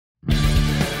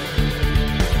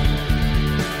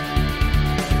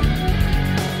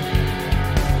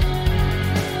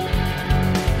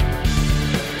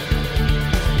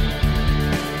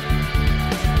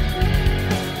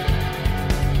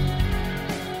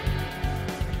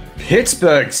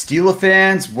Pittsburgh Steelers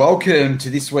fans, welcome to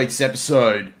this week's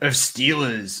episode of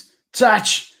Steelers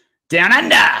Touch Down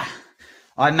Under.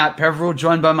 I'm Matt Peverill,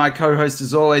 joined by my co-host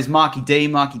as always, Marky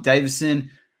Davison.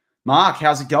 Mark,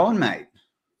 how's it going, mate?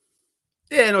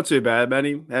 Yeah, not too bad,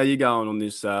 Matty. How you going on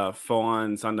this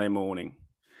fine Sunday morning?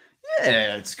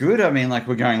 Yeah, it's good. I mean,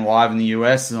 we're going live in the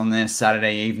US on their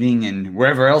Saturday evening, and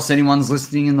wherever else anyone's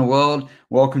listening in the world,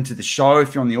 welcome to the show.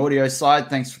 If you're on the audio side,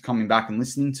 thanks for coming back and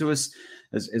listening to us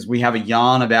as we have a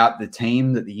yarn about the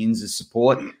team that the Yinzers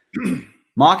support.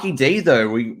 Marky D, though,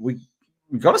 we've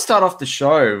got to start off the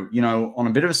show, on a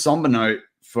bit of a somber note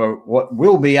for what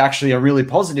will be actually a really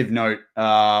positive note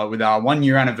with our 1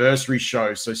 year anniversary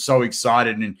show. So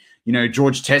excited. And,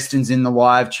 George Teston's in the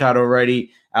live chat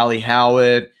already, Ali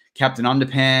Howard, Captain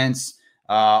Underpants,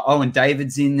 Owen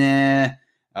David's in there.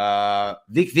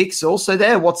 Vic's also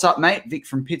there. What's up, mate? Vic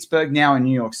from Pittsburgh, now in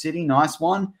New York City. Nice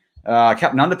one.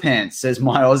 Captain Underpants says,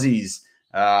 my Aussies.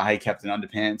 Hey, Captain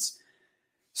Underpants.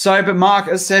 So, but Mark,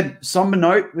 as I said, somber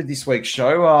note with this week's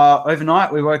show.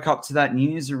 Overnight, we woke up to that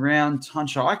news around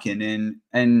Tunch Ilkin,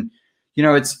 and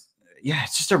it's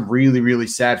just a really, really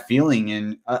sad feeling.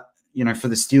 And for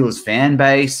the Steelers fan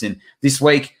base, and this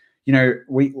week,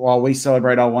 while we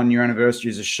celebrate our 1 year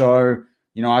anniversary as a show,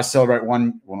 I celebrate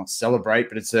not celebrate,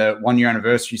 but it's a 1 year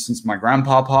anniversary since my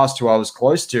grandpa passed, who I was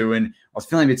close to, and I was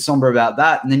feeling a bit somber about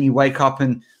that. And then you wake up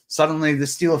and suddenly the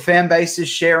Steeler fan base is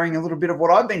sharing a little bit of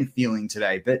what I've been feeling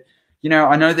today. But,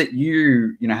 I know that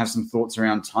you have some thoughts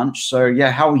around Tunch. So,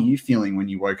 yeah, how were you feeling when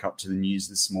you woke up to the news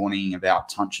this morning about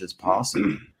Tunch's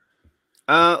passing?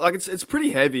 It's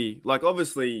pretty heavy.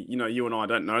 Obviously, you and I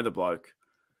don't know the bloke.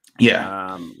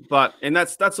 Yeah. And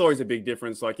that's always a big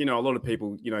difference. A lot of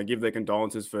people, give their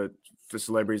condolences for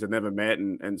celebrities they've never met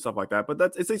and stuff like that.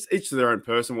 But it's each to their own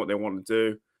person, what they want to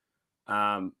do.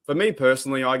 For me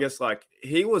personally, I guess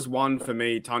he was one for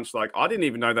me, Tunch. I didn't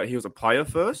even know that he was a player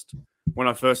first when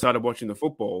I first started watching the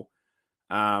football.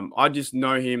 I just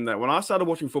know him that when I started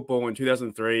watching football in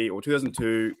 2003 or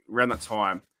 2002, around that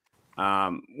time,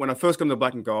 when I first got into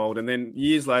black and gold, and then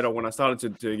years later when I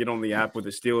started to get on the app with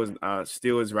the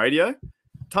Steelers radio,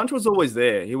 Tunch was always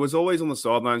there. He was always on the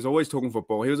sidelines, always talking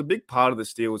football. He was a big part of the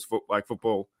Steelers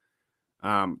football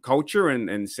culture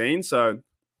and scene. So,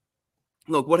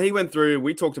 look, what he went through,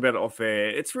 we talked about it off air.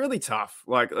 It's really tough.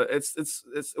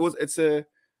 It's a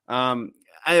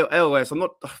ALS.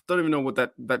 Don't even know what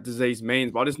that disease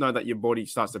means, but I just know that your body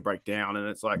starts to break down, and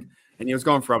it's and he was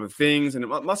going for other things, and it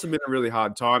must have been a really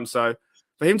hard time. So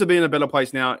for him to be in a better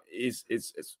place now is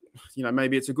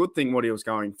maybe it's a good thing what he was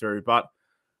going through, but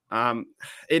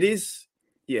it is,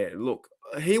 yeah. Look,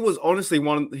 he was honestly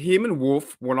him and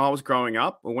Wolf when I was growing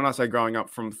up, or when I say growing up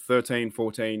from 13,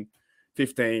 14,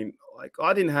 15.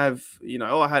 I didn't have,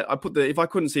 if I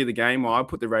couldn't see the game, I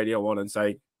put the radio on and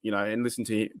say, and listen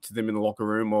to them in the locker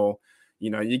room, or,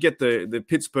 you get the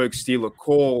Pittsburgh Steelers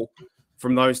call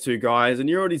from those two guys, and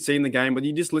you're already seen the game, but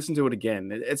you just listen to it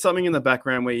again. It's something in the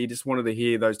background where you just wanted to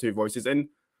hear those two voices. And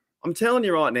I'm telling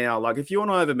you right now, if you and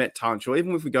I ever met Tunch, or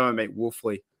even if we go and meet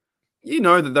Wolfley,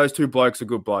 that those two blokes are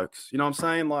good blokes. You know what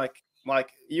I'm saying? Like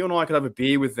you and I could have a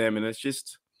beer with them, and it's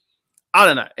just, I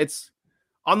don't know.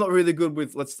 I'm not really good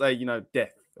with, let's say,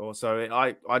 death. Or so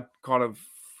I kind of,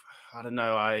 I don't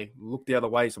know, I look the other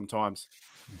way sometimes.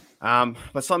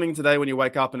 But something today when you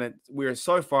wake up and we're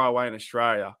so far away in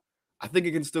Australia, I think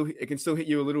it can still hit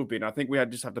you a little bit. And I think we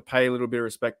just have to pay a little bit of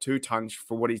respect to Tunch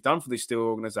for what he's done for this Steel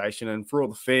organization and for all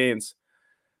the fans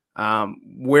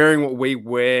wearing what we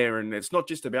wear. And it's not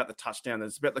just about the touchdown;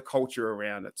 it's about the culture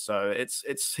around it. So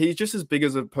he's just as big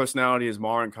as a personality as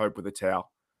Myron Cope with a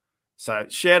towel. So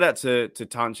shout out to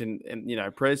Tunch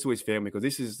and prayers to his family, because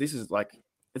this is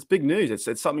it's big news.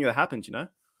 It's something that happens,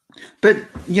 But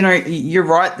you're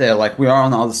right there. We are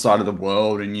on the other side of the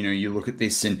world, and you look at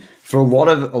this, and for a lot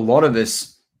of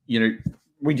us,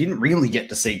 we didn't really get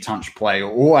to see Tunch play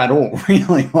or at all,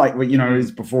 really. It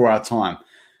was before our time.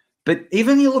 But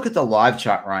even you look at the live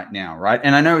chat right now, right?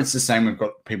 And I know it's the same. We've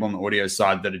got people on the audio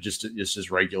side that are just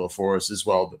regular for us as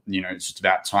well. But, it's just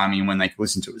about timing and when they can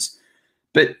listen to us.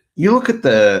 But you look at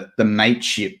the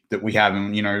mateship that we have,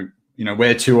 and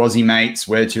we're two Aussie mates,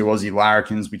 we're two Aussie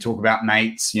larrikins. We talk about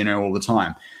mates, all the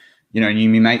time. You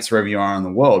meet mates wherever you are in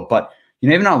the world. But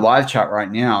even our live chat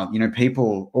right now,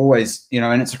 people always,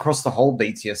 and it's across the whole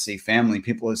BTSC family.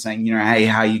 People are saying, hey,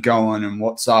 how you going and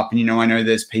what's up? And I know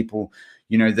there's people,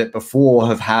 that before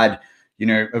have had,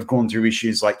 have gone through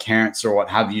issues like cancer or what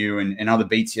have you, and other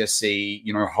BTSC,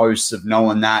 hosts have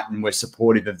known that, and we're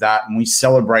supportive of that, and we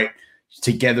celebrate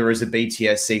together as a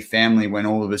BTSC family when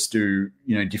all of us do,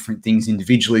 different things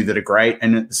individually that are great.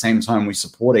 And at the same time, we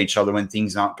support each other when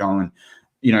things aren't going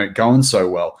going so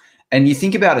well. And you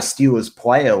think about a Steelers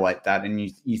player like that,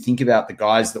 and you think about the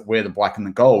guys that wear the black and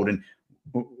the gold, and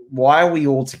why are we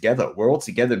all together? We're all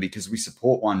together because we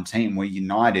support one team. We're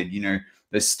united.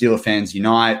 The Steeler fans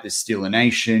unite, the Steeler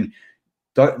Nation.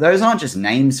 Those aren't just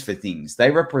names for things.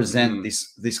 They represent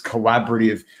this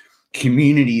collaborative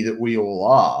community that we all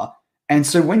are. And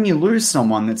so when you lose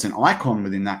someone that's an icon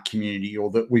within that community, or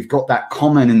that we've got that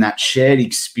common and that shared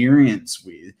experience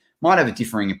with, might have a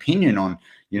differing opinion on,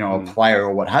 a player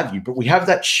or what have you, but we have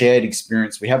that shared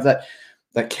experience. We have that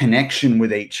connection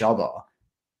with each other.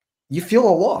 You feel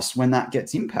a loss when that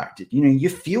gets impacted. You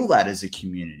feel that as a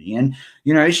community. And,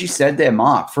 as you said there,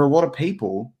 Mark, for a lot of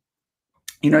people,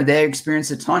 their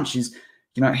experience at Tunch is,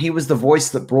 he was the voice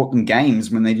that brought them games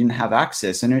when they didn't have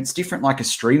access. And it's different like a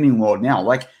streaming world now.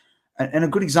 Like, and a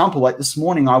good example, like this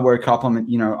morning I woke up, I'm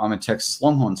a Texas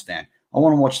Longhorns fan. I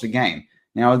want to watch the game.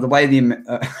 Now, the way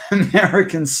the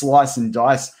Americans slice and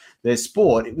dice their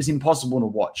sport, it was impossible to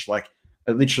watch. Like,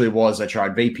 it literally was. I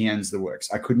tried VPNs, the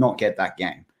works. I could not get that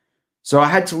game. So I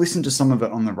had to listen to some of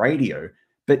it on the radio.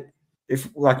 But if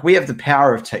we have the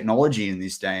power of technology in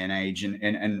this day and age,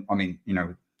 and I mean,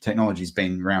 technology's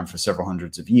been around for several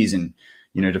hundreds of years, and,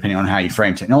 depending on how you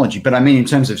frame technology. But I mean, in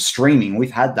terms of streaming,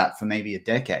 we've had that for maybe a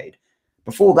decade.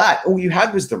 Before that, all you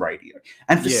had was the radio.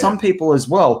 And for some people as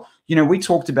well, we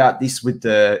talked about this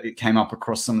it came up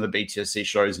across some of the BTSC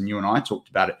shows, and you and I talked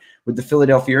about it with the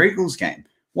Philadelphia Eagles game.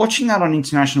 Watching that on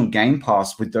International Game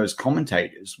Pass with those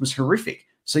commentators was horrific.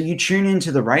 So you tune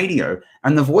into the radio,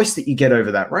 and the voice that you get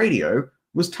over that radio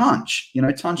was Tunch,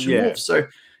 Tunch and Wolf. So,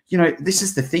 this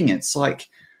is the thing. It's like,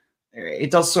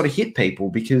 it does sort of hit people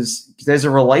because there's a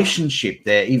relationship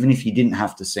there, even if you didn't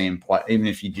have to see him play, even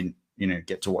if you didn't,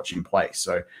 get to watch him play.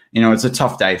 So, it's a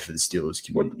tough day for the Steelers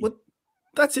community.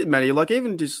 That's it, Matty. Like,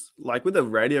 even just like with the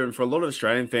radio, and for a lot of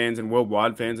Australian fans and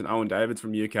worldwide fans, and Owen Davids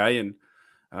from UK, and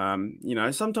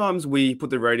sometimes we put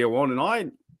the radio on,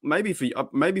 and maybe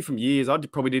from years, I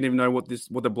probably didn't even know what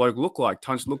the bloke looked like,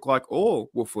 Tunch looked like, or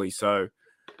Wolfley. So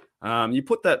you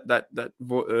put that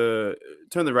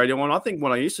turn the radio on. I think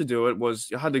when I used to do it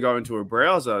was I had to go into a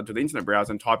browser, to the internet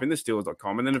browser, and type in the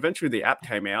Steelers.com, and then eventually the app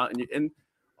came out, and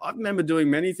I remember doing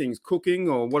many things, cooking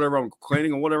or whatever I'm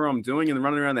cleaning or whatever I'm doing, and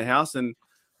running around the house,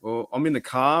 or I'm in the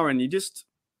car, and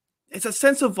it's a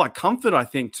sense of like comfort, I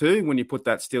think, too, when you put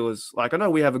that Steelers. Like, I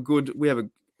know we have a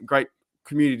great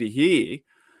community here,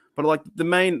 but like the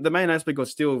main aspect of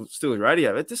Steelers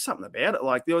radio, it's just something about it.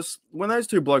 Like, there was, when those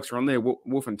two blokes were on there,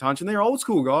 Wolf and Tunch, and they're old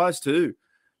school guys too,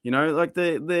 like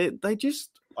they just,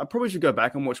 I probably should go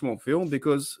back and watch more film,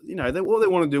 because all they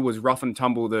want to do was rough and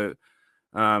tumble the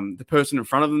person in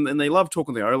front of them, and they love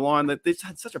talking the O-line. That they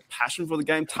had such a passion for the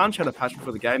game. Tunch had a passion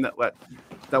for the game that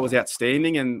was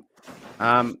outstanding. And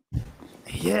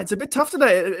it's a bit tough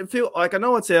today. It feel like, I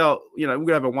know it's our, we're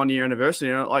gonna have a 1-year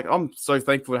anniversary. Like, I'm so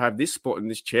thankful to have this spot in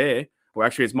this chair. Well,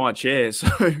 actually, it's my chair, so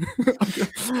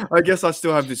I guess I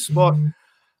still have this spot.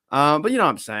 But you know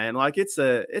what I'm saying? Like, it's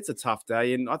a tough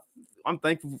day, and I'm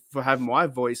thankful for having my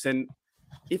voice. And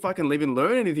if I can live and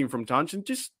learn anything from Tunch, and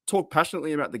just talk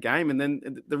passionately about the game, and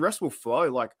then the rest will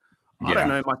flow. Like, I don't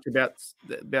know much about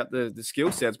the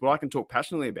skill sets, but I can talk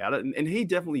passionately about it. And he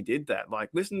definitely did that. Like,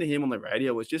 listening to him on the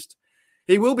radio was just,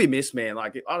 he will be missed, man.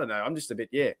 Like, I don't know. I'm just a bit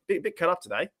cut up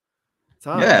today. It's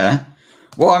hard. Yeah.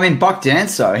 Well, I mean, Buck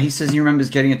Dancer, he says he remembers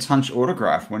getting a Tunch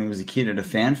autograph when he was a kid at a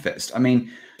fan fest. I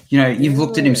mean, you've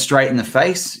looked at him straight in the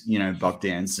face, Buck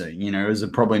Dancer, as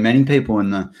probably many people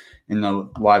in the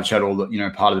live chat, or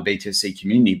part of the BTSC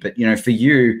community. But for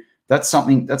you, that's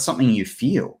something you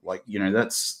feel like,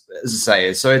 that's, as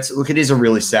I say. So it is a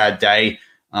really sad day,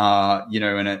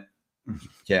 and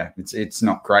it's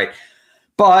not great.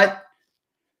 But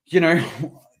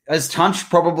as Tunch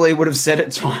probably would have said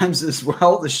at times as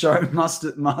well, the show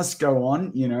must go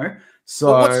on. So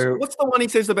well, what's the one he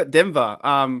says about Denver?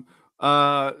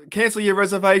 Cancel your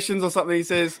reservations or something. He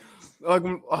says. I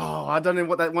don't know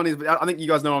what that one is, but I think you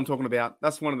guys know what I'm talking about.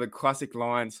 That's one of the classic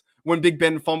lines. When Big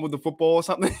Ben fumbled the football or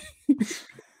something.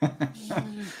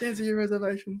 Cancel your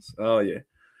reservations. Oh yeah.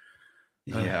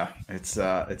 Yeah, it's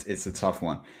a tough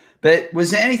one. But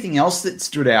was there anything else that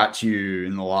stood out to you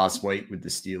in the last week with the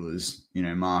Steelers?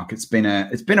 Mark, it's been a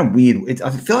weird.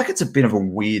 I feel like it's a bit of a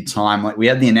weird time. Like, we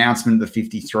had the announcement of the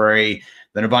 53,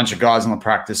 then a bunch of guys on the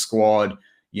practice squad.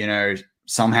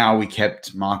 Somehow we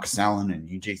kept Marcus Allen and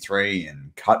UG3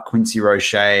 and cut Quincy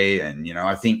Roche. And,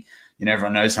 I think,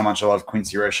 everyone knows how much I love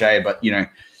Quincy Roche, but,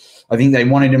 I think they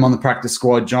wanted him on the practice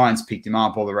squad. Giants picked him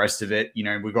up, all the rest of it.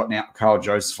 We got now Carl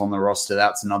Joseph on the roster.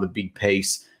 That's another big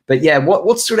piece. But yeah,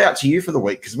 what stood out to you for the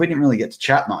week? Because we didn't really get to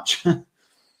chat much.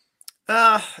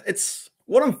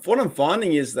 what I'm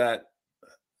finding is that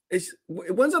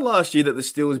when's the last year that the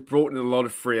Steelers brought in a lot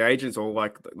of free agents, or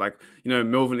like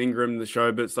Melvin Ingram, the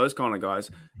Showbits, those kind of guys?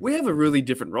 We have a really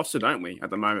different roster, don't we?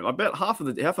 At the moment, I bet half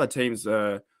our teams,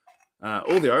 all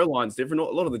the O line's different. A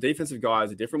lot of the defensive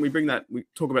guys are different. We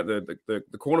talk about the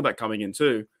cornerback coming in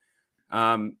too.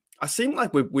 I seem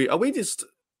like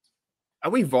are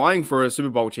we vying for a Super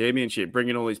Bowl championship,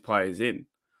 bringing all these players in?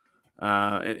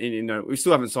 And we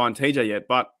still haven't signed TJ yet,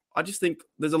 but I just think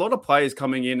there's a lot of players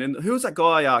coming in. And who's that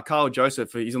guy, Carl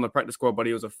Joseph? He's on the practice squad, but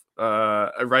he was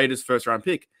a Raiders first-round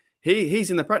pick.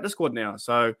 He's in the practice squad now.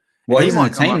 So he's in the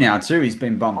team now too. He's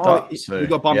been bumped up. So he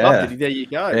got bumped up. There you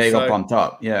go. Yeah, he got bumped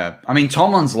up. Yeah. I mean,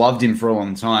 Tomlin's loved him for a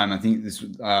long time. I think this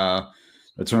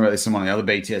we're talking about this on one of the other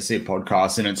BTSC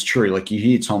podcasts, and it's true. Like, you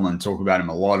hear Tomlin talk about him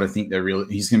a lot. I think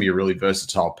he's going to be a really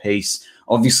versatile piece.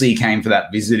 Obviously, he came for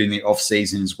that visit in the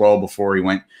offseason as well before he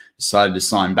decided to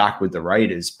sign back with the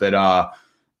Raiders. But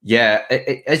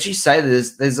as you say,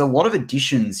 there's a lot of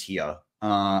additions here,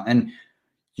 and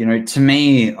to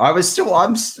me, I'm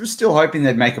still hoping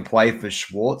they'd make a play for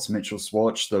Mitchell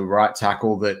Schwartz, the right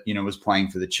tackle that was playing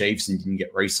for the Chiefs and didn't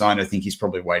get re-signed. I think he's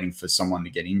probably waiting for someone to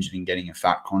get injured and getting a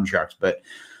fat contract. But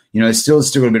still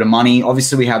got a bit of money.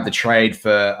 Obviously, we have the trade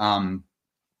for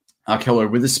Ahkello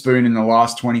Witherspoon in the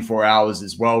last 24 hours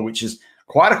as well, which is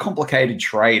quite a complicated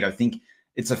trade. I think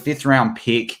it's a 5th round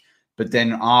pick, but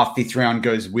then our 5th round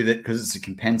goes with it because it's a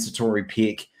compensatory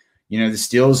pick. The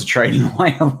Steelers are trading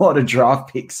away a lot of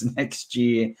draft picks next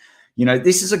year.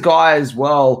 This is a guy as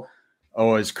well,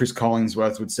 or as Chris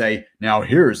Collingsworth would say, now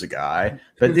here's a guy.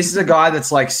 But this is a guy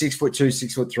that's like 6'2",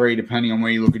 6'3", depending on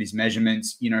where you look at his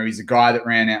measurements. He's a guy that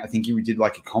ran out, I think he did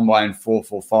like a combine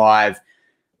 4.45.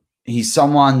 He's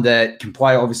someone that can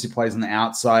play, obviously plays on the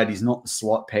outside. He's not the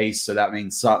slot piece, so that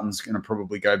means Sutton's going to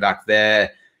probably go back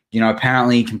there.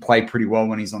 Apparently he can play pretty well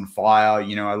when he's on fire.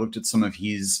 I looked at some of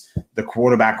the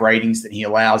quarterback ratings that he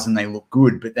allows, and they look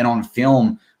good. But then on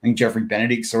film, I think Jeffrey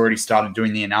Benedict's already started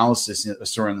doing the analysis I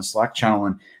saw in the Slack channel,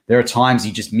 and there are times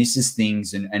he just misses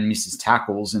things and misses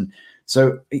tackles. And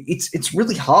so it's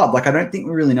really hard. Like, I don't think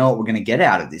we really know what we're going to get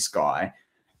out of this guy.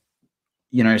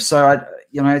 So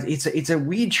it's a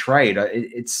weird trade.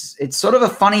 It's sort of a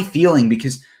funny feeling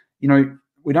because,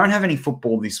 we don't have any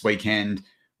football this weekend.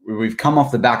 We've come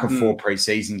off the back of 4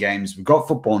 preseason games. We've got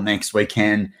football next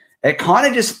weekend. It kind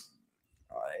of just,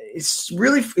 it's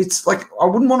like, I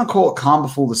wouldn't want to call it calm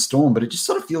before the storm, but it just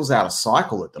sort of feels out of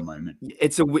cycle at the moment.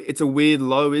 It's a weird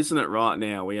low, isn't it, right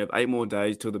now? We have 8 more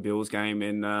days till the Bills game,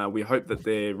 and we hope that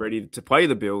they're ready to play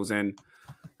the Bills. And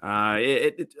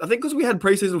I think because we had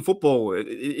preseason football, like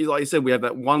you said, we have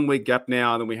that 1 week gap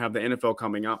now, and then we have the NFL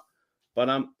coming up. But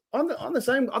on the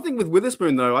same, I think with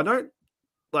Witherspoon, though, I don't,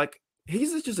 like,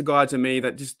 he's just a guy to me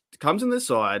that just comes in the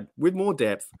side with more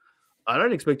depth. I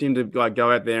don't expect him to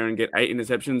go out there and get 8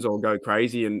 interceptions or go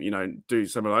crazy and do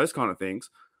some of those kind of things.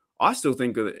 I still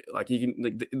think that he can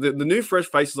the new fresh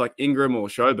faces like Ingram or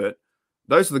Showbit.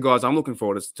 Those are the guys I'm looking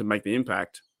forward to make the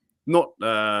impact. Not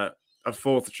a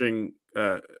 4th string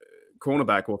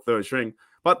cornerback or 3rd string,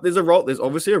 but there's a role. There's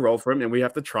obviously a role for him, and we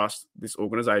have to trust this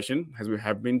organization as we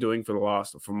have been doing for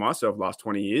last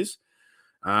 20 years.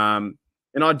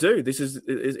 And I do. This is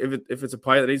if it's a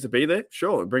player that needs to be there,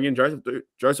 sure. Bring in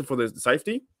Joseph for the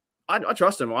safety. I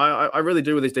trust him. I really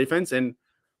do with his defense. And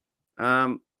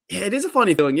it is a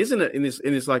funny feeling, isn't it? In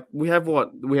this like we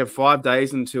have 5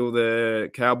 days until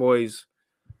the Cowboys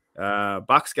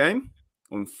Bucks game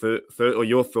on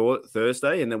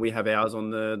Thursday, and then we have ours on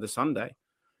the Sunday.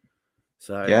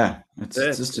 So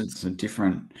it's a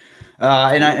different.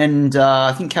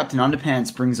 I think Captain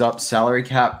Underpants brings up salary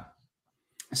cap.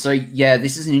 So,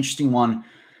 this is an interesting one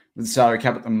with the salary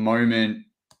cap at the moment.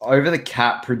 Over the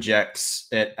cap projects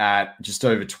it at just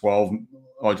over 12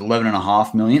 or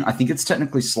 11.5 million. I think it's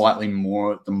technically slightly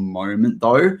more at the moment,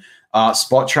 though.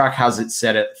 Spot Track has it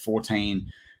set at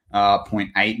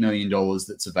 $14.8 million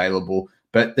that's available.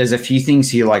 But there's a few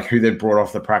things here, like who they've brought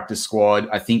off the practice squad.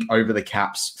 I think over the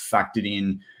caps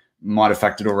might have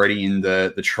factored already in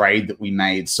the trade that we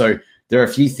made. So there are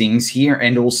a few things here.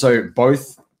 And also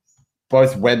both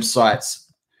websites,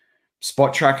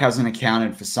 Spot Track hasn't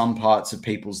accounted for some parts of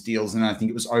people's deals, and I think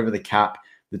it was over the cap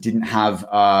that didn't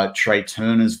have Trey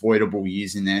Turner's voidable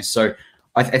years in there. So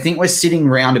I think we're sitting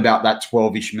around about that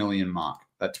 12-ish million mark.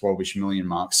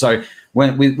 So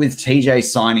with TJ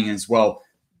signing as well,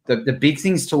 the big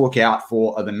things to look out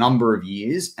for are the number of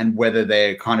years and whether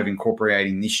they're kind of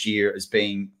incorporating this year as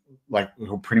being like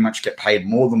he'll pretty much get paid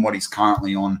more than what he's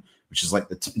currently on, which is like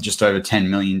just over $10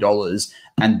 million.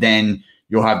 And then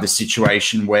you'll have the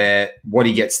situation where what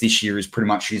he gets this year is pretty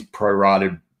much his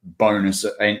prorated bonus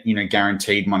and,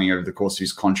 guaranteed money over the course of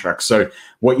his contract. So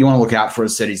what you want to look out for,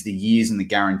 as I said, is the years and the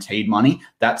guaranteed money.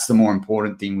 That's the more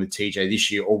important thing with TJ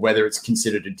this year, or whether it's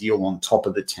considered a deal on top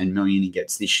of the 10 million he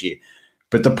gets this year.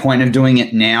 But the point of doing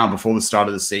it now before the start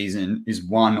of the season is,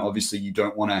 one, obviously you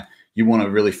want to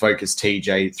really focus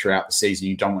TJ throughout the season.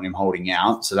 You don't want him holding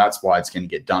out. So that's why it's going to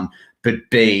get done. But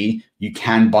B, you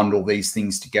can bundle these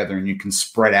things together and you can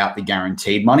spread out the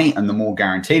guaranteed money. And the more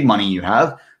guaranteed money you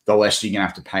have, the less you're going to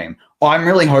have to pay him. I'm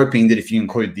really hoping that if you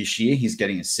include this year, he's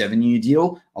getting a 7-year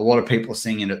deal. A lot of people are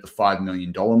seeing it at the $5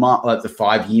 million mark, at the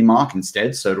 5-year mark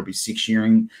instead. So it'll be 6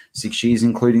 years,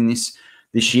 including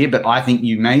this year. But I think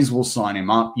you may as well sign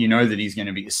him up. You know that he's going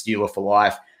to be a Steeler for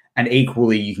life. And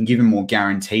equally, you can give him more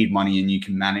guaranteed money and you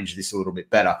can manage this a little bit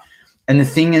better. And the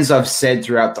thing is, I've said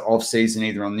throughout the offseason,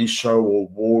 either on this show or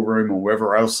War Room or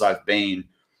wherever else I've been,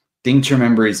 thing to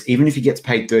remember is even if he gets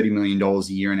paid $30 million a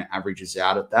year and it averages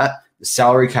out at that, the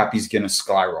salary cap is going to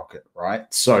skyrocket, right?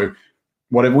 So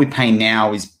whatever we pay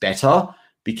now is better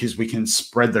because we can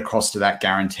spread the cost of that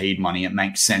guaranteed money. It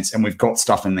makes sense. And we've got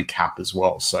stuff in the cap as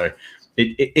well. So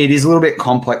it is a little bit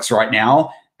complex right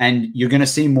now. And you're going to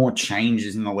see more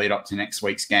changes in the lead up to next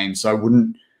week's game. So I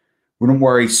wouldn't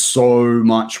worry so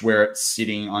much where it's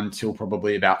sitting until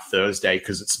probably about Thursday,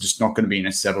 because it's just not going to be in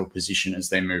a settled position as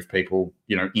they move people,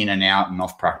 in and out and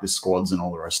off practice squads and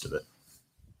all the rest of it.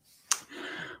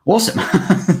 Awesome.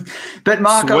 But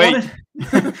Mark, Sweet.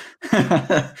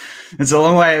 it's a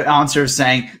long way answer of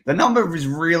saying the number is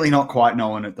really not quite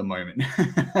known at the moment.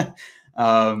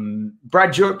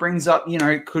 Brad Jewett brings up,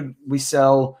 could we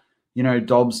sell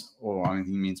Dobbs, or I think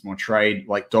he means more trade,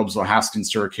 like Dobbs or Haskins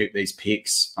to recoup these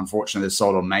picks. Unfortunately, they're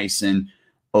sold on Mason.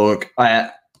 Look,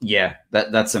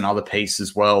 that's another piece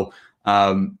as well.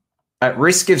 At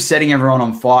risk of setting everyone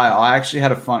on fire, I actually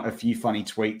had a few funny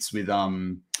tweets with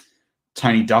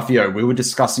Tony Duffio. We were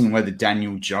discussing whether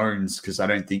Daniel Jones, because I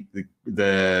don't think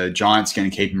the Giants going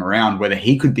to keep him around, whether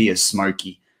he could be a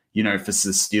smoky, for the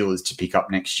Steelers to pick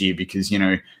up next year, because,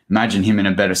 imagine him in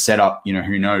a better setup,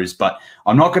 who knows. But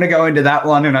I'm not going to go into that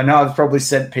one. And I know I've probably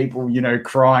sent people,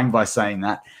 crying by saying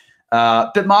that.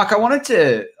 But Mark, I wanted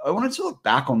to look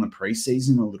back on the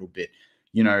preseason a little bit.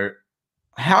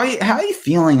 How are you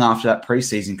feeling after that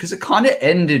preseason? Because it kind of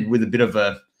ended with a bit of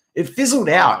it fizzled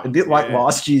out a bit like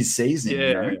last year's season.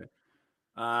 It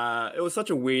was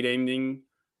such a weird ending.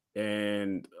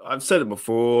 And I've said it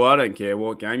before, I don't care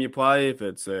what game you play, if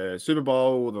it's a Super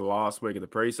Bowl or the last week of the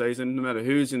preseason, no matter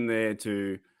who's in there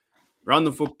to run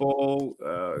the football,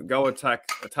 go attack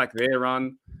their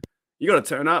run, you got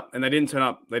to turn up. And they didn't turn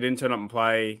up. They didn't turn up and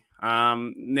play.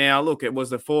 Now, look, it was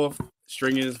the fourth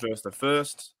stringers versus the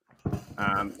first.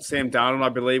 Sam Darnold, I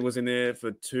believe, was in there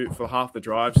for half the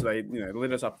drive, so they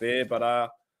lit us up there. But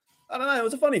I don't know. It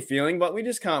was a funny feeling, but we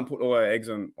just can't put all our eggs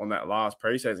on that last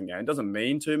preseason game. It doesn't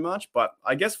mean too much, but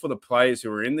I guess for the players who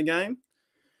were in the game,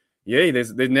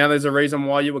 there's a reason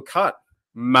why you were cut.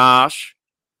 Marsh,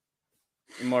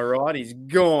 am I right? He's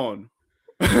gone.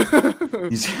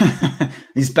 He's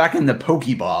back in the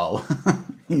Pokeball.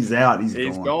 He's out.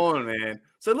 He's gone, man.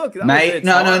 So look, mate.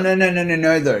 No.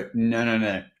 Though,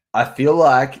 no. I feel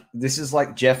like this is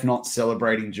like Jeff not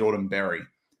celebrating Jordan Berry.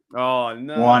 Oh,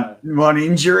 no. One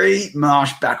injury,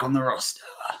 Marsh back on the roster.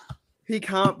 He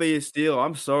can't be a steal.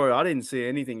 I'm sorry. I didn't see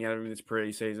anything out of him this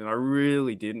preseason. I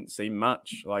really didn't see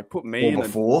much. Like, put me in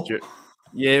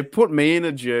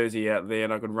a jersey out there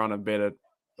and I could run a better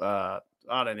I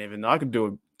don't even know. I could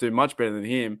do much better than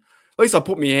him. At least I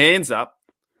put my hands up.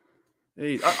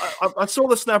 I saw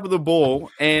the snap of the ball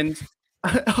and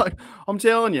I'm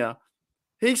telling you,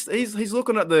 He's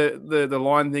looking at the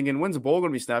line thinking, when's the ball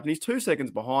going to be snapped? And he's 2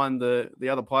 seconds behind the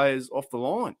other players off the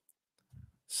line.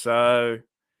 So,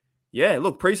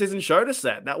 look, preseason showed us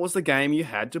that. That was the game you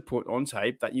had to put on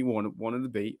tape that you wanted to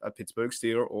be a Pittsburgh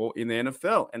Steeler or in the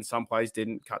NFL. And some players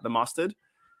didn't cut the mustard,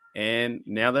 and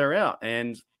now they're out.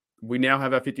 And we now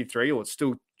have our 53, or it's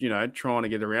still, trying to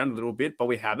get around a little bit, but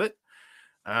we have it.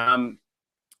 I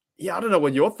don't know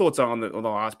what your thoughts are on the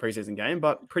last preseason game,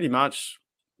 but pretty much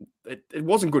it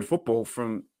wasn't good football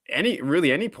from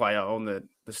any player on the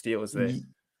Steelers there.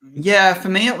 Yeah, for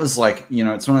me, it was like,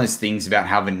 it's one of those things about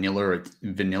how vanilla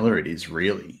it is,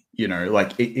 really.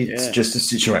 It's just a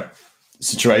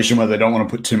situation where they don't want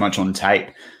to put too much on tape.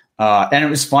 And it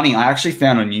was funny. I actually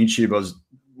found on YouTube, I was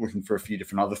looking for a few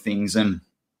different other things and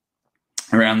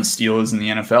around the Steelers and the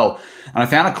NFL. And I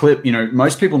found a clip,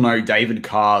 most people know David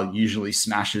Carr usually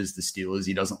smashes the Steelers.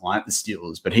 He doesn't like the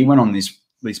Steelers, but he went on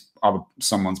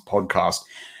someone's podcast,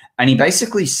 and he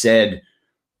basically said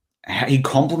he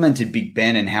complimented Big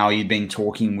Ben and how he'd been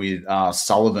talking with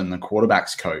Sullivan, the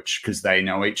quarterbacks coach, because they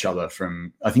know each other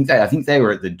from. I think they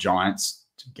were at the Giants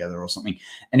together or something.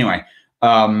 Anyway,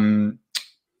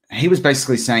 he was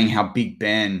basically saying how Big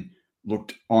Ben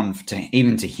looked on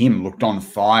looked on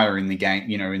fire in the game,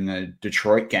 in the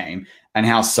Detroit game, and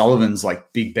how Sullivan's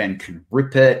like, Big Ben can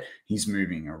rip it. He's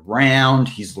moving around.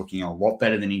 He's looking a lot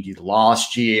better than he did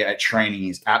last year at training.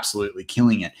 He's absolutely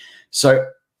killing it. So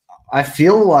I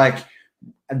feel like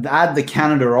add the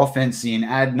Canada offense in,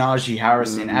 add Najee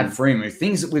Harris in, add Freeman,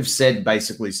 things that we've said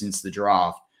basically since the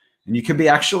draft, and you could be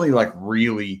actually like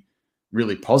really,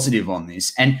 really positive on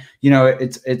this. And,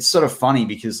 it's sort of funny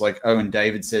because like Owen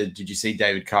David said, did you see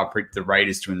David Carr predict the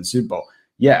Raiders to win the Super Bowl?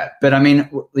 Yeah. But I mean,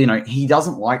 he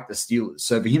doesn't like the Steelers.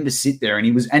 So for him to sit there and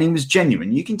he was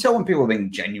genuine. You can tell when people are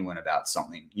being genuine about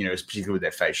something, particularly with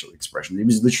their facial expression. He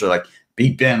was literally like,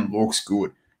 Big Ben looks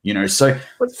good, So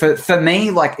for me,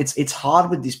 like it's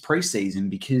hard with this preseason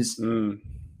because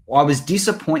I was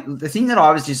disappointed. The thing that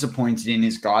I was disappointed in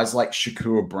is guys like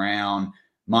Shakur Brown,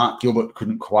 Mark Gilbert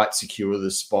couldn't quite secure the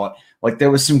spot. Like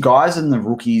there were some guys in the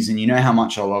rookies, and you know how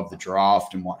much I love the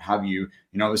draft and what have you.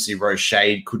 Obviously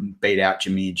Rochade couldn't beat out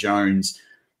Jameer Jones.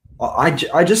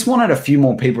 I just wanted a few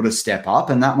more people to step up,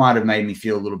 and that might have made me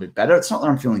feel a little bit better. It's not that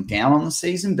I'm feeling down on the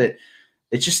season, but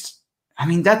it's just,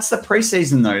 that's the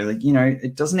preseason though. Like,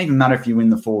 it doesn't even matter if you win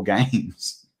the 4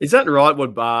 games. Is that right?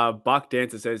 What Buck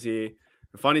Dancer says here?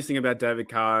 The funniest thing about David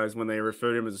Carr is when they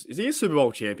refer to him as, is he a Super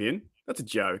Bowl champion? That's a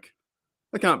joke.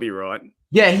 That can't be right.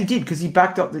 Yeah, he did because he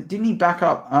backed up. Didn't he back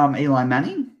up Eli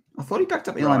Manning? I thought he backed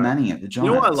up Eli Manning at the Giants.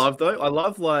 You know what I love though? I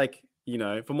love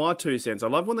for my 2 cents, I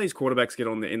love when these quarterbacks get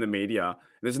in the media.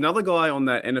 There's another guy on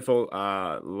that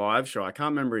NFL live show. I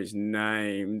can't remember his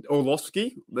name.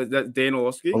 Orlovsky. That Dan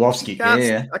Orlovsky. Orlovsky.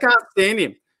 Yeah. I can't stand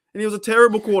him, and he was a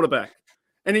terrible quarterback.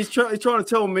 And he's trying to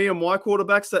tell me and my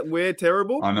quarterbacks that we're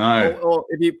terrible. I know. Or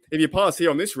if you pass here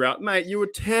on this route, mate, you were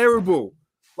terrible.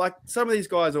 Like some of these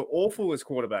guys are awful as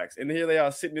quarterbacks, and here they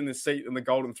are sitting in the seat in the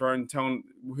golden throne, telling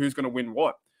who's going to win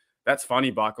what. That's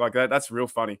funny, Buck. Like that's real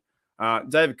funny.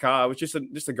 David Carr was just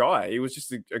a guy. He was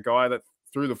just a guy that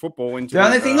threw the football into. The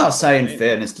only thing I'll say in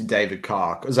fairness to David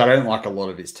Carr, because I don't like a lot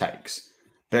of his takes,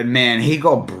 but man, he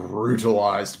got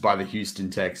brutalized by the Houston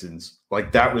Texans.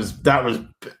 Like that was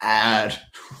bad.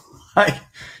 Like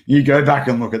you go back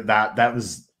and look at that. That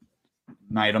was.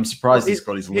 Mate, I'm surprised he's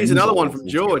got his. Here's another one from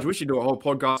George. We should do a whole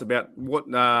podcast about what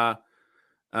quarterbacks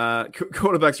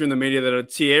are in the media that are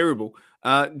terrible.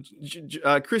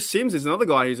 Chris Sims is another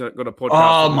guy who's got a podcast.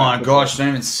 Oh my gosh! Don't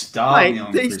even start me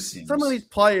on Chris Sims. Some of these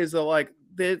players are like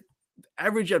they're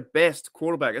average at best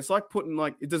quarterback. It's like putting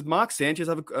does Mark Sanchez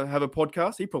have a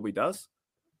podcast? He probably does.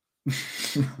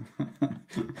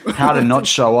 How to not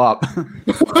show up.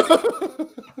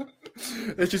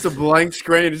 It's just a blank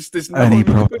screen. And he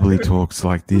probably talks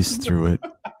like this through it.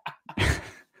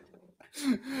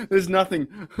 There's nothing.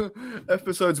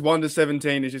 Episodes 1 to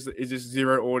 17 is just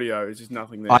zero audio. It's just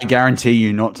nothing there. I guarantee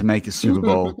you not to make a Super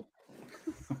Bowl.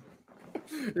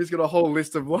 He's got a whole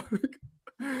list of oh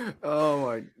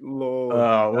my Lord.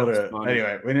 Oh,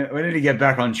 anyway, we need to get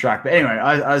back on track. But anyway,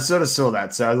 I sort of saw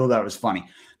that, so I thought that was funny.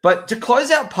 But to close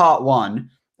out part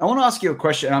 1, I want to ask you a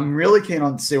question. I'm really keen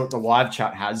on to see what the live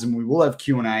chat has, and we will have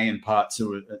Q&A in part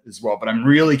 2 as well. But I'm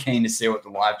really keen to see what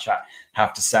the live chat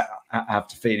have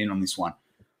to feed in on this one.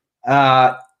 And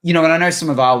I know some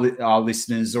of our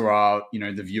listeners or our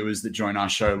the viewers that join our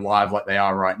show live, like they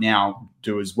are right now,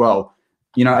 do as well.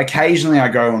 Occasionally I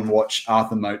go and watch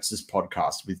Arthur Moats'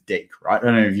 podcast with Deke. Right? I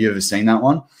don't know if you've ever seen that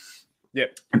one.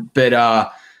 Yep.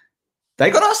 But they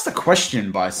got asked the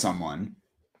question by someone.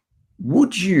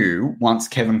 Would you, once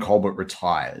Kevin Colbert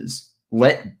retires,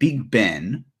 let Mike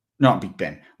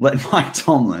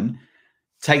Tomlin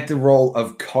take the role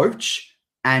of coach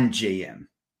and GM?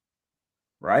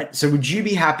 Right? So would you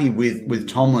be happy with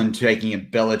Tomlin taking a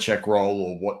Belichick role,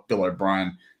 or what Bill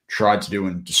O'Brien tried to do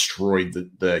and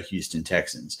destroyed the Houston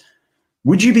Texans?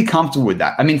 Would you be comfortable with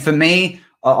that? I mean, for me,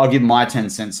 I'll give my 10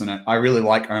 cents on it. I really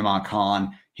like Omar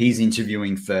Khan. He's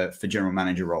interviewing for general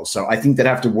manager roles. So I think they'd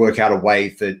have to work out a way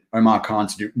for Omar Khan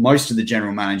to do most of the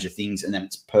general manager things, and then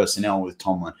it's personnel with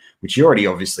Tomlin, which he already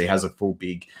obviously has a full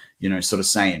big, sort of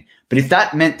saying. But if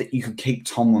that meant that you could keep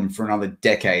Tomlin for another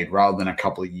decade rather than a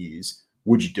couple of years,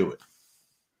 would you do it?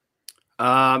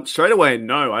 Straight away,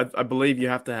 no. I believe you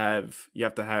have to have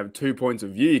 2 points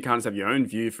of view. You can't just have your own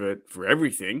view for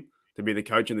everything to be the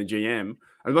coach and the GM.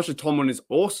 As much as Tomlin is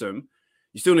awesome,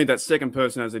 you still need that second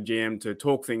person as a GM to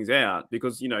talk things out,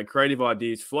 because creative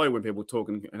ideas flow when people talk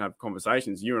and have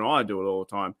conversations. You and I do it all the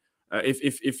time.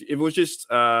 If it was just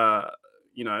your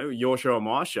show or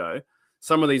my show,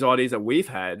 some of these ideas that we've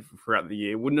had throughout the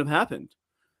year wouldn't have happened.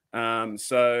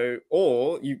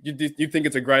 Or you think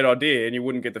it's a great idea and you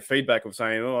wouldn't get the feedback of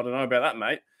saying, "Oh, I don't know about that,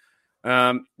 mate."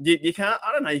 You can't.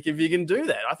 I don't know if you can do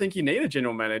that. I think you need a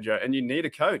general manager and you need a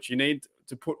coach. You need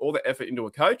to put all the effort into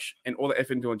a coach and all the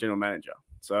effort into a general manager.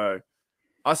 So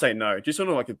I say no. Just sort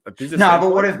of like a business. No,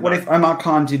 but what if Omar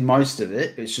Khan did most of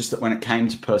it? It's just that when it came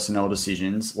to personnel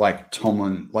decisions, like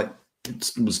Tomlin,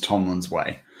 it was Tomlin's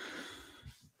way.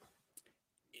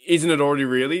 Isn't it already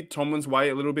really Tomlin's way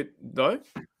a little bit though?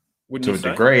 To a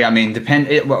degree, I mean,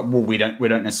 we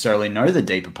don't necessarily know the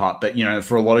deeper part, but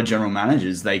for a lot of general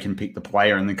managers, they can pick the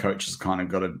player, and the coach has kind of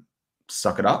got to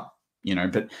suck it up,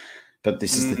 But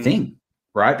this is the thing,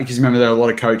 right? Because remember, there are a lot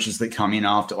of coaches that come in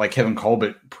after, like Kevin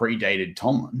Colbert predated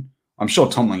Tomlin. I'm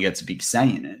sure Tomlin gets a big say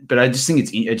in it, but I just think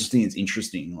it's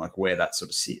interesting, like where that sort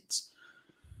of sits.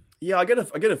 Yeah, I get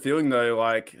a feeling though,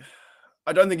 like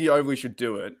I don't think you overly should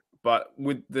do it. But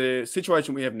with the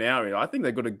situation we have now, I think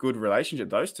they've got a good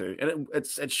relationship, those two, and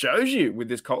it shows you with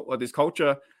this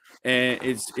culture, and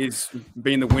is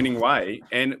being the winning way,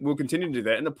 and we'll continue to do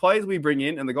that. And the players we bring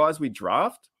in and the guys we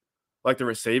draft, like the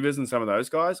receivers and some of those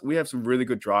guys, we have some really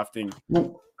good drafting.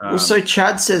 So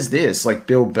Chad says this, like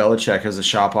Bill Belichick has a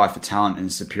sharp eye for talent and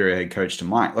a superior head coach to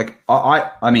Mike. Like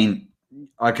I mean,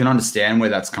 I can understand where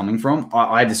that's coming from.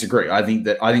 I disagree. I think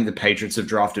the Patriots have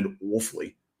drafted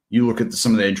awfully. You look at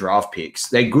some of their draft picks;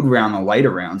 they're good around the later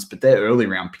rounds, but their early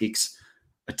round picks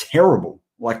are terrible.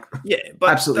 Like,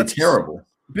 absolutely terrible.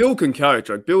 Bill can coach.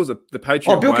 Like Bill's the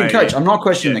Patriot. Oh, Bill can coach. I'm not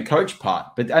questioning the coach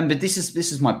part, but this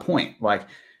is my point. Like,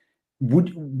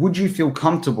 would you feel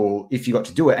comfortable if you got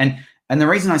to do it? And the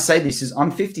reason I say this is I'm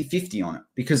 50-50 on it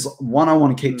because one, I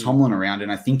want to keep Tomlin around,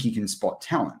 and I think he can spot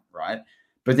talent, right?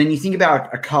 But then you think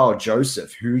about a Carl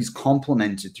Joseph, who's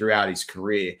complimented throughout his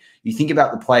career. You think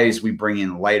about the players we bring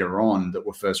in later on that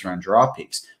were first-round draft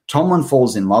picks. Tomlin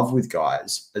falls in love with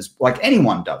guys, as like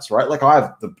anyone does, right? Like I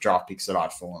have the draft picks that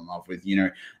I'd fall in love with.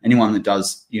 Anyone that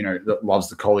does, that loves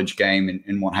the college game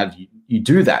and what have you, you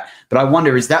do that. But I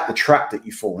wonder, is that the trap that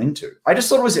you fall into? I just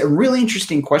thought it was a really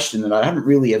interesting question that I haven't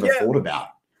really ever thought about.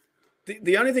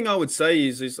 The only thing I would say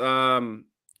is CW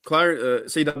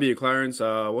Clarence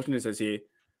Washington says here,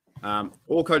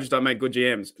 all coaches don't make good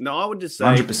GMs. No, I would just say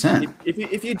 100%.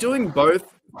 If you're doing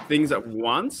both things at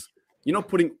once, you're not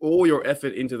putting all your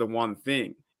effort into the one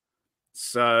thing.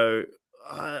 So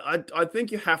I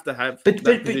think you have to have. But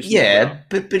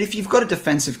if you've got a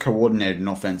defensive coordinator and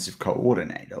offensive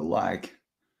coordinator, like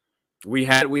we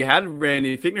had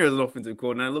Randy Fichtner as an offensive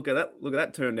coordinator. Look at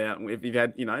that turned out. If you've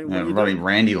had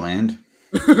Randy Land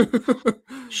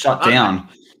shut down.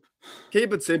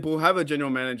 Keep it simple. Have a general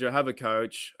manager, have a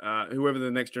coach, whoever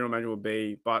the next general manager will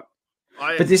be. But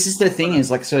this is the thing is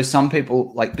like, so some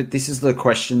people but this is the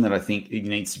question that I think it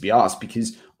needs to be asked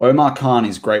because Omar Khan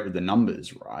is great with the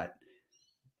numbers, right?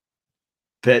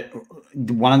 But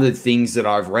one of the things that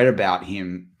I've read about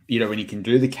him, when he can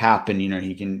do the cap and,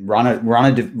 he can run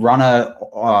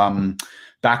a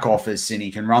back office and he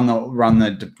can run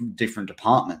the different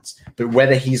departments, but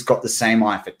whether he's got the same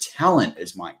eye for talent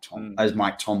as Mike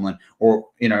Tomlin, or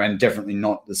and definitely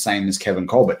not the same as Kevin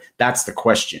Colbert, that's the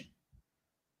question.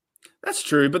 That's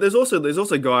true, but there's also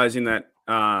guys in that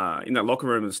locker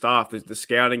room and staff, there's the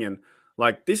scouting, and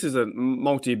like this is a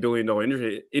multi-billion-dollar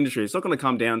industry. It's not going to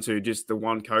come down to just the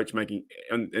one coach making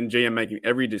and GM making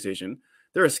every decision.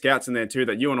 There are scouts in there too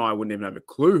that you and I wouldn't even have a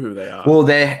clue who they are. Well,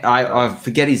 I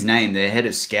forget his name. Their head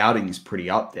of scouting is pretty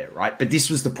up there, right? But this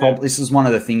was the problem. Yeah. This was one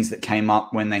of the things that came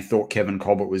up when they thought Kevin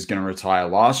Colbert was going to retire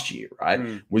last year,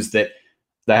 right? Was that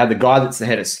they had the guy that's the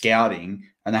head of scouting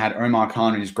and they had Omar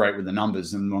Khan, who's great with the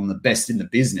numbers and one of the best in the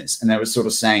business. And they were sort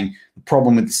of saying the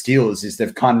problem with the Steelers is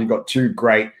they've kind of got two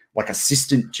great like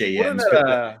assistant GMs.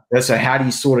 So how do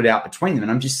you sort it out between them?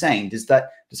 And I'm just saying, does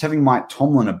having Mike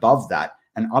Tomlin above that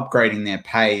and upgrading their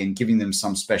pay and giving them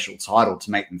some special title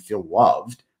to make them feel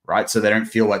loved, right? So they don't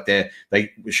feel like they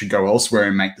should go elsewhere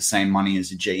and make the same money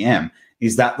as a GM.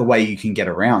 Is that the way you can get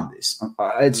around this?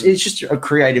 It's just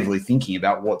creatively thinking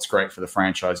about what's great for the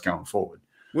franchise going forward.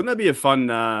 Wouldn't that be a fun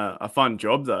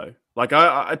job though? Like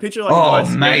I picture like, oh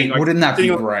mate, wouldn't that be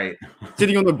great?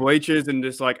 Sitting on the bleachers and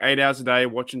just like 8 hours a day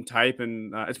watching tape,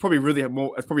 and it's probably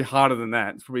it's probably harder than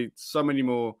that. It's probably so many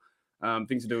more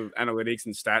things to do with analytics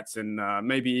and stats, and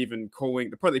maybe even calling.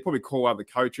 They probably call other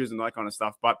coaches and that kind of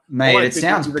stuff. But mate, it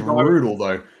sounds brutal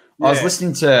though. Yeah. I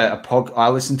listened to a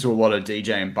lot of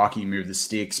DJ and Bucky Move the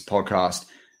Sticks podcast,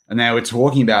 and they were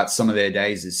talking about some of their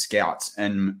days as scouts,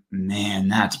 and man,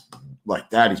 that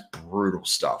is brutal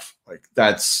stuff. Like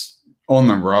that's on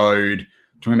the road,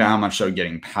 talking about how much they were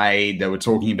getting paid. They were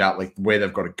talking about like where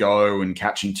they've got to go and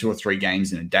catching 2 or 3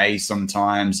 games in a day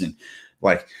sometimes. And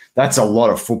like, that's a lot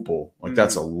of football. Like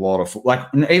that's a lot of football.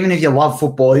 Like even if you love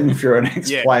football, even if you're an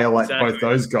ex-player like both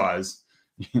those guys,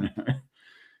 you know,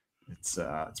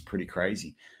 it's pretty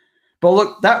crazy. But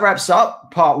look, that wraps up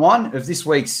part 1 of this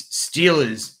week's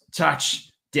Steelers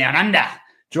Touch Down Under.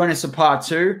 Join us for part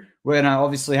 2. We're going to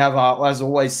obviously have, as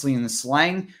always, Slinging the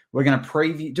Slang. We're going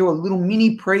to do a little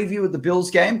mini preview of the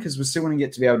Bills game because we're still going to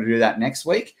get to be able to do that next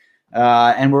week.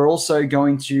 And we're also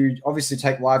going to obviously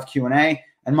take live Q&A.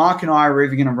 And Mark and I are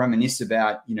even going to reminisce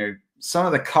about, you know, some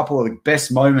of the couple of the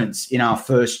best moments in our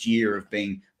first year of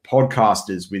being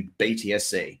podcasters with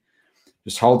BTSC.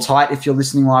 Just hold tight if you're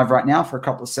listening live right now for a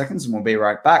couple of seconds, and we'll be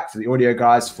right back. For the audio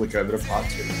guys, flick over to part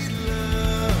 2.